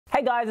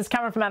Hey guys, it's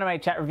Cameron from Anime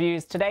Chat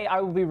Reviews. Today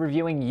I will be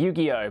reviewing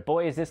Yu-Gi-Oh!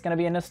 Boy, is this going to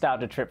be a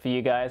nostalgia trip for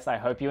you guys. I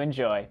hope you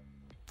enjoy.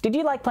 Did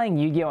you like playing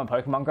Yu-Gi-Oh! And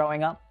Pokemon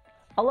growing up?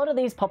 A lot of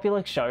these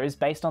popular shows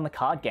based on the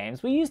card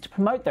games were used to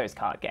promote those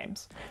card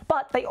games,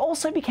 but they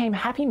also became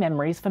happy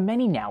memories for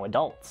many now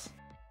adults.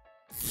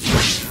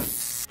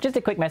 Just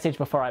a quick message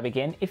before I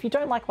begin, if you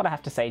don't like what I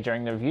have to say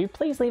during the review,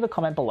 please leave a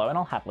comment below and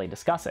I'll happily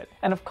discuss it.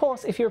 And of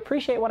course, if you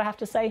appreciate what I have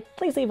to say,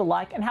 please leave a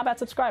like, and how about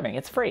subscribing?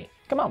 It's free.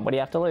 Come on, what do you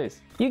have to lose?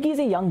 Yugi is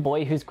a young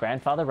boy whose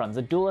grandfather runs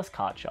a duelist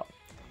card shop.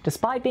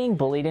 Despite being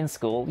bullied in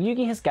school,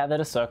 Yugi has gathered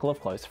a circle of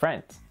close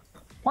friends.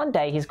 One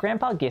day, his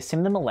grandpa gifts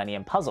him the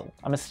Millennium Puzzle,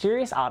 a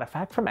mysterious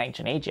artifact from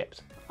ancient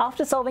Egypt.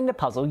 After solving the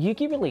puzzle,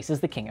 Yugi releases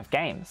the King of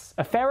Games,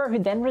 a pharaoh who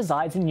then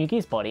resides in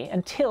Yugi's body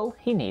until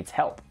he needs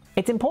help.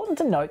 It's important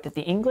to note that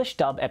the English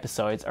dub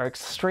episodes are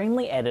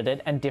extremely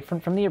edited and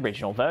different from the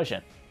original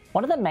version.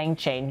 One of the main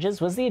changes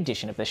was the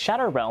addition of the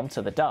Shadow Realm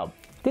to the dub.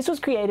 This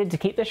was created to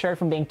keep the show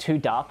from being too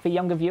dark for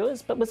younger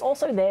viewers, but was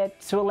also there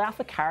to allow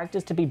for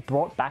characters to be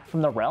brought back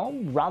from the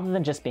realm rather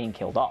than just being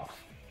killed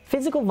off.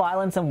 Physical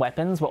violence and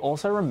weapons were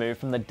also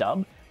removed from the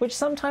dub, which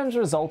sometimes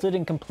resulted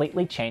in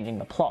completely changing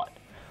the plot.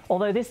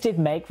 Although this did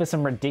make for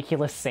some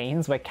ridiculous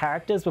scenes where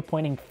characters were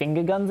pointing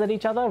finger guns at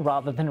each other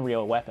rather than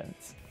real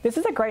weapons. This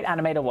is a great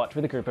anime to watch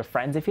with a group of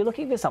friends if you're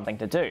looking for something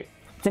to do.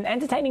 It's an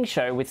entertaining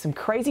show with some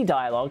crazy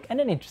dialogue and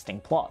an interesting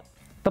plot.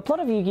 The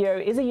plot of Yu-Gi-Oh!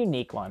 Is a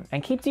unique one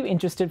and keeps you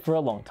interested for a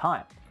long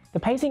time. The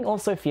pacing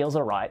also feels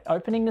alright,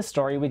 opening the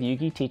story with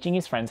Yugi teaching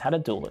his friends how to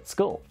duel at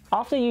school.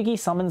 After Yugi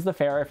summons the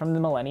pharaoh from the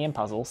Millennium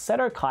Puzzle,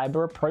 Seto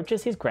Kaiba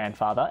approaches his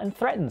grandfather and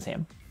threatens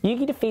him.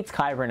 Yugi defeats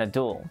Kaiba in a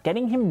duel,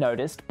 getting him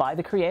noticed by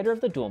the creator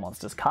of the Duel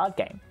Monsters card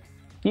game.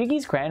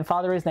 Yugi's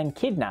grandfather is then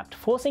kidnapped,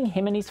 forcing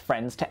him and his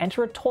friends to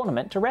enter a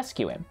tournament to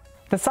rescue him.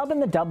 The sub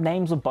and the dub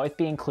names will both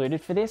be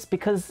included for this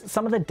because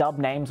some of the dub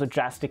names were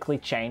drastically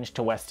changed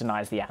to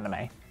westernize the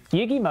anime.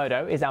 Yuugi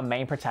Mutou is our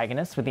main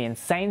protagonist with the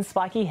insane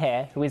spiky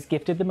hair who is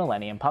gifted the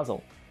Millennium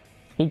Puzzle.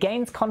 He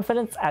gains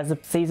confidence as the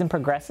season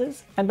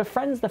progresses and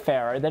befriends the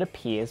pharaoh that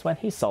appears when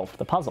he solved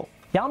the puzzle.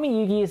 Yami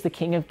Yugi is the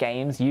king of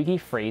games Yugi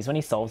frees when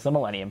he solves the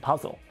Millennium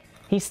Puzzle.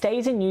 He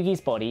stays in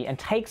Yugi's body and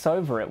takes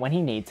over it when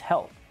he needs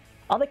help.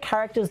 Other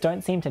characters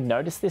don't seem to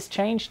notice this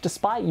change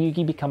despite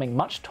Yugi becoming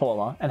much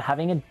taller and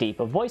having a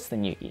deeper voice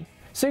than Yugi.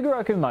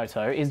 Sugoroku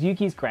Mutou is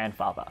Yugi's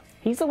grandfather.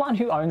 He's the one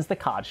who owns the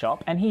card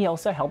shop and he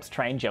also helps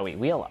train Joey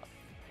Wheeler.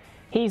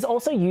 He's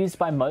also used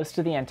by most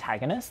of the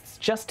antagonists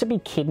just to be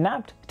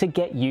kidnapped to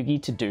get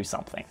Yugi to do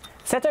something.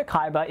 Seto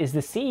Kaiba is the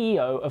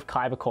CEO of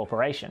Kaiba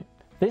Corporation.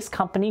 This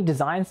company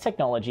designs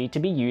technology to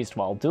be used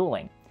while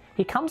dueling.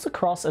 He comes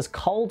across as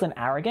cold and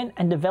arrogant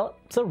and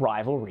develops a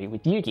rivalry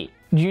with Yugi.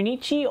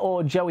 Junichi,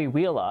 or Joey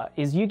Wheeler,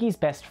 is Yugi's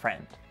best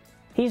friend.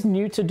 He's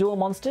new to Duel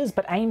Monsters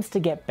but aims to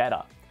get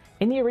better.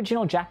 In the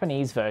original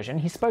Japanese version,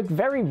 he spoke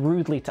very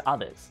rudely to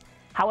others.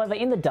 However,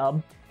 in the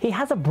dub, he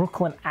has a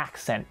Brooklyn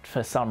accent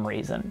for some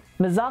reason.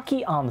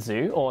 Mizaki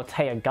Anzu, or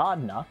Taya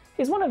Gardner,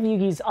 is one of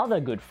Yugi's other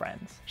good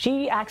friends.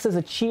 She acts as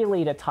a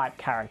cheerleader type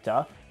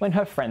character when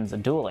her friends are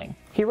dueling.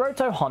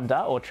 Hiroto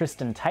Honda, or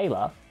Tristan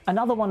Taylor,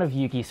 another one of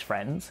Yugi's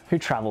friends, who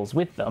travels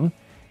with them,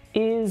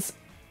 is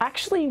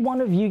actually one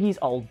of Yugi's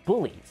old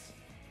bullies.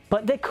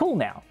 But they're cool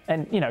now,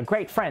 and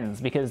great friends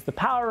because the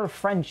power of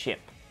friendship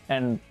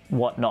and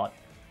whatnot.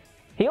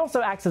 He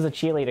also acts as a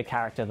cheerleader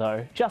character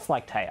though, just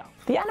like Taya.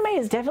 The anime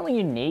is definitely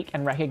unique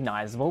and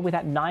recognizable with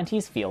that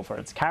 90s feel for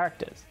its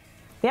characters.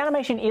 The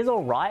animation is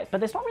alright, but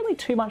there's not really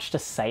too much to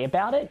say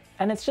about it,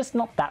 and it's just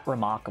not that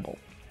remarkable.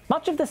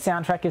 Much of the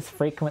soundtrack is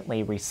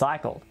frequently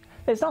recycled.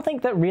 There's nothing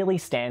that really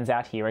stands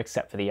out here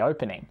except for the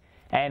opening.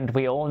 And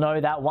we all know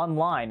that one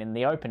line in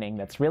the opening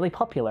that's really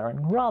popular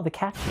and rather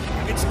catchy.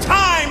 It's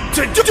time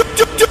to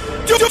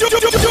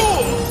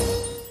duel!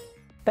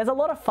 There's a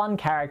lot of fun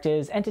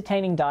characters,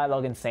 entertaining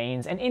dialogue and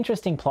scenes, and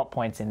interesting plot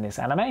points in this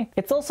anime.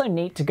 It's also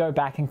neat to go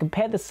back and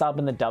compare the sub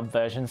and the dub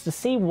versions to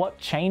see what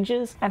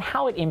changes and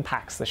how it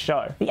impacts the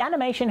show. The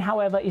animation,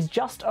 however, is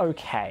just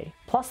okay.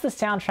 Plus the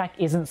soundtrack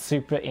isn't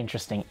super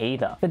interesting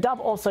either. The dub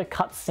also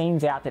cuts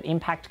scenes out that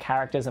impact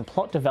characters and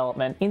plot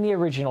development in the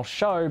original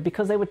show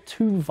because they were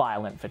too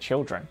violent for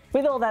children.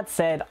 With all that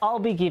said, I'll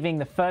be giving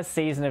the first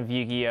season of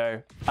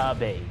Yu-Gi-Oh! A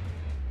B.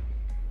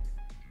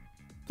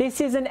 This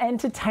is an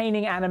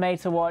entertaining anime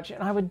to watch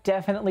and I would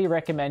definitely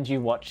recommend you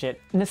watch it.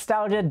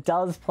 Nostalgia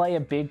does play a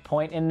big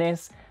point in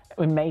this,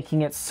 in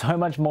making it so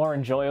much more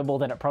enjoyable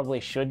than it probably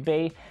should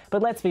be,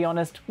 but let's be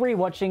honest,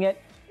 rewatching it,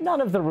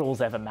 none of the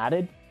rules ever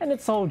mattered, and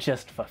it's all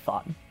just for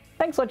fun.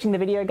 Thanks for watching the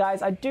video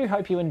guys, I do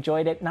hope you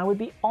enjoyed it and I would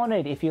be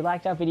honoured if you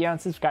liked our video and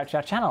subscribed to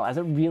our channel as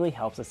it really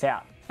helps us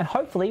out. And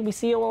hopefully we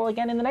see you all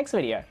again in the next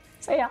video.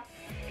 See ya!